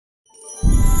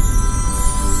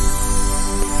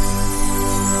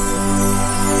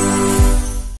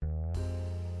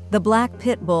The black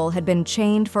pit bull had been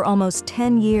chained for almost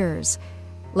 10 years.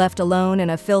 Left alone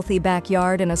in a filthy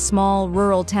backyard in a small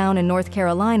rural town in North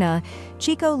Carolina,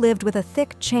 Chico lived with a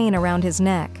thick chain around his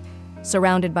neck.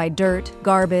 Surrounded by dirt,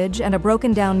 garbage, and a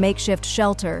broken-down makeshift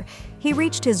shelter, he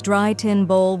reached his dry tin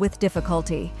bowl with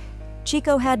difficulty.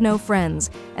 Chico had no friends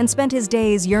and spent his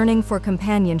days yearning for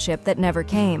companionship that never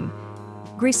came.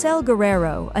 Grisel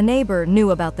Guerrero, a neighbor,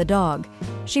 knew about the dog.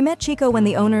 She met Chico when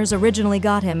the owners originally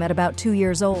got him at about 2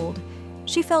 years old.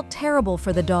 She felt terrible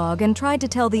for the dog and tried to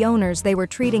tell the owners they were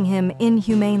treating him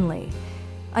inhumanely.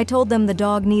 I told them the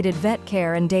dog needed vet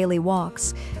care and daily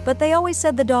walks, but they always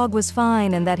said the dog was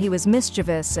fine and that he was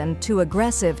mischievous and too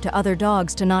aggressive to other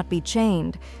dogs to not be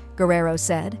chained, Guerrero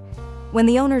said. When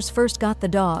the owners first got the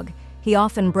dog, he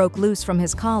often broke loose from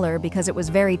his collar because it was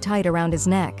very tight around his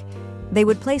neck. They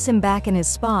would place him back in his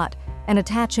spot and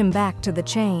attach him back to the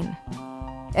chain.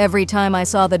 Every time I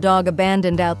saw the dog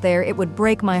abandoned out there, it would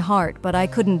break my heart, but I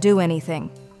couldn't do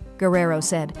anything, Guerrero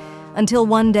said, until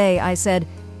one day I said,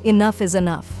 "Enough is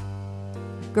enough."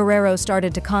 Guerrero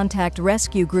started to contact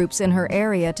rescue groups in her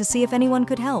area to see if anyone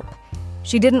could help.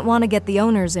 She didn't want to get the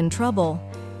owners in trouble.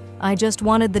 "I just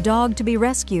wanted the dog to be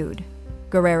rescued,"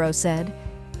 Guerrero said.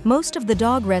 Most of the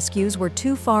dog rescues were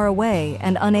too far away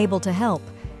and unable to help.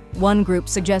 One group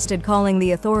suggested calling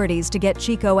the authorities to get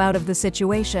Chico out of the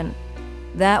situation.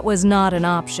 "That was not an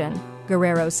option,"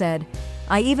 Guerrero said.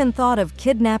 "I even thought of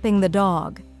kidnapping the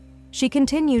dog." She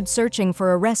continued searching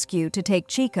for a rescue to take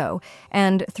Chico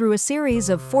and, through a series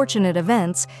of fortunate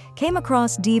events, came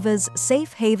across Diva's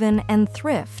Safe Haven and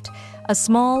Thrift, a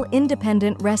small,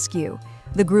 independent rescue.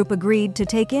 The group agreed to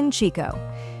take in Chico.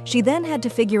 She then had to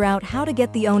figure out how to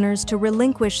get the owners to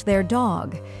relinquish their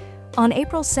dog. On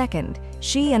April 2nd,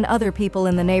 she and other people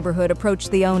in the neighborhood approached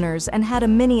the owners and had a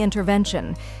mini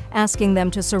intervention, asking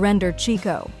them to surrender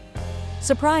Chico.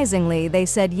 Surprisingly, they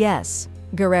said yes,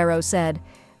 Guerrero said.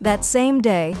 That same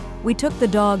day, we took the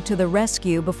dog to the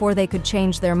rescue before they could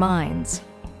change their minds.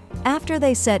 After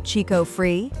they set Chico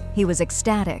free, he was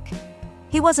ecstatic.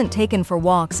 He wasn't taken for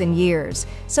walks in years,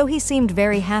 so he seemed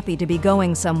very happy to be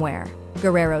going somewhere,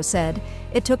 Guerrero said.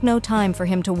 It took no time for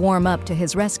him to warm up to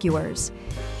his rescuers.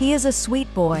 "He is a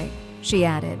sweet boy," she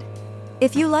added.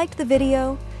 If you liked the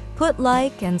video, put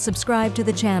like and subscribe to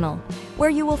the channel, where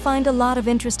you will find a lot of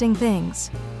interesting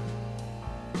things.